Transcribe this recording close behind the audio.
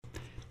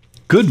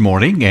Good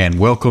morning and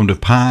welcome to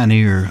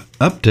Pioneer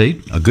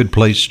Update, a good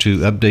place to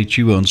update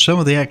you on some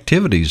of the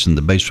activities in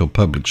the Batesville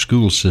Public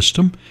School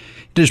System.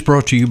 It is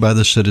brought to you by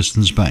the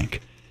Citizens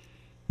Bank.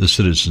 The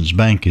Citizens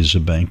Bank is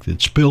a bank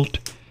that's built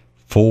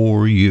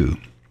for you.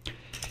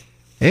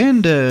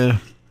 And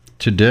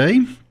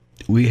today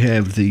we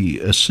have the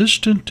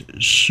Assistant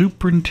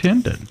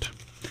Superintendent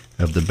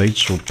of the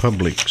Batesville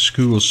Public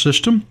School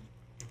System,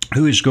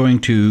 who is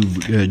going to,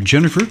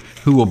 Jennifer,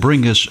 who will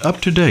bring us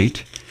up to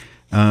date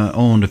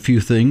on a few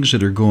things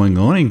that are going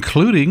on,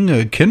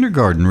 including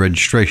kindergarten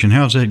registration.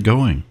 How's that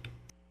going?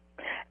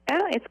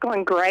 It's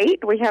going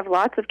great. We have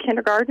lots of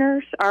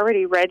kindergartners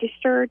already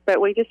registered,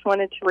 but we just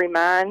wanted to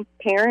remind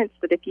parents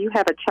that if you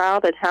have a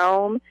child at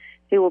home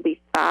who will be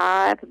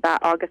 5 by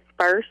August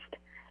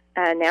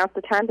 1st, now's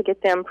the time to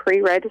get them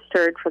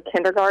pre-registered for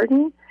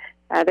kindergarten.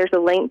 There's a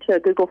link to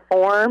a Google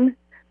form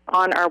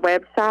on our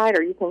website,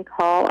 or you can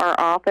call our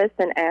office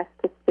and ask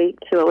to speak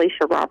to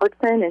Alicia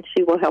Robertson, and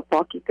she will help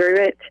walk you through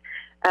it.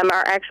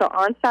 Our actual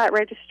on-site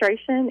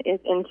registration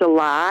is in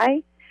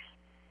July,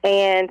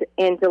 and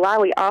in July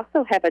we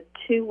also have a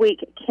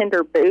 2-week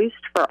Kinder Boost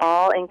for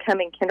all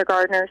incoming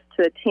kindergartners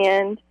to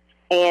attend,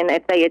 and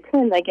if they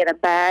attend, they get a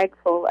bag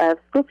full of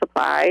school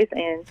supplies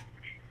and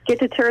get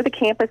to tour the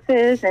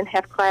campuses and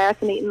have class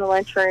and eat in the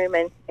lunchroom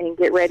and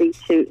get ready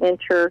to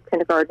enter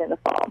kindergarten in the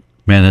fall.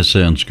 Man, that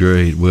sounds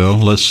great. Well,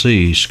 let's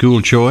see.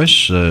 School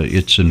choice,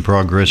 it's in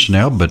progress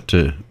now, but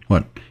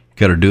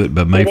got to do it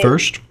by May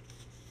 1st?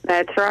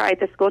 That's right.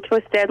 The school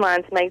choice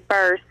deadline's May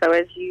 1st, so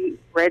as you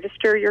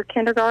register your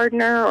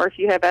kindergartner, or if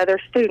you have other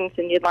students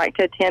and you'd like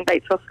to attend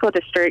Batesville School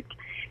District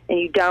and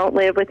you don't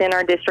live within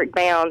our district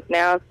bounds,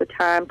 now's the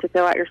time to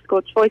fill out your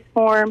school choice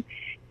form,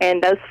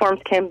 and those forms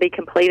can be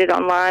completed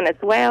online as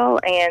well,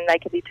 and they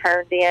can be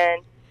turned in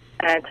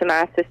to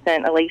my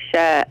assistant,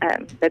 Alicia,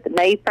 but the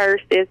May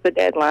 1st is the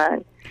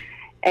deadline.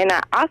 And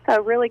I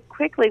also really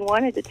quickly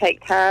wanted to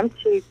take time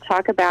to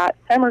talk about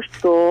summer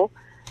school.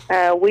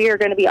 We are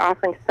going to be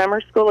offering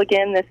summer school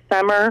again this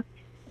summer,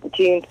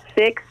 June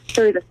 6th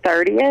through the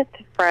 30th,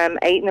 from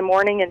 8 in the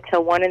morning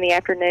until 1 in the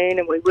afternoon,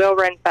 and we will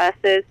run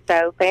buses,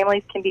 so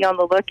families can be on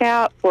the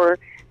lookout for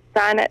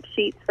sign-up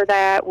sheets for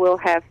that. We'll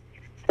have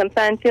some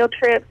fun field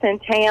trips in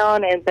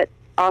town, but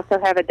also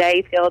have a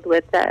day filled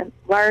with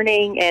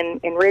learning and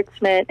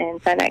enrichment and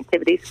fun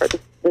activities for the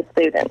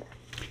students.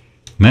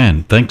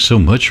 Man, thanks so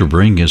much for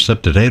bringing us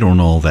up to date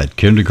on all that.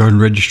 Kindergarten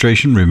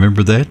registration,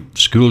 remember that?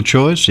 School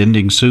choice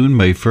ending soon,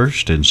 May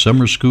 1st, and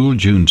summer school,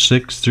 June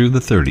 6th through the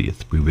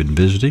 30th. We've been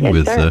visiting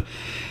with a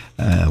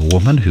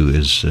woman who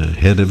is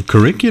head of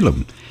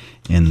curriculum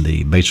in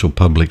the Batesville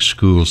Public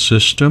School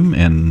System,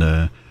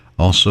 and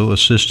also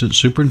Assistant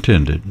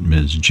Superintendent,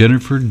 Ms.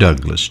 Jennifer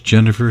Douglas.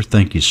 Jennifer,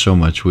 thank you so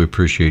much. We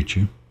appreciate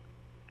you.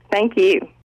 Thank you.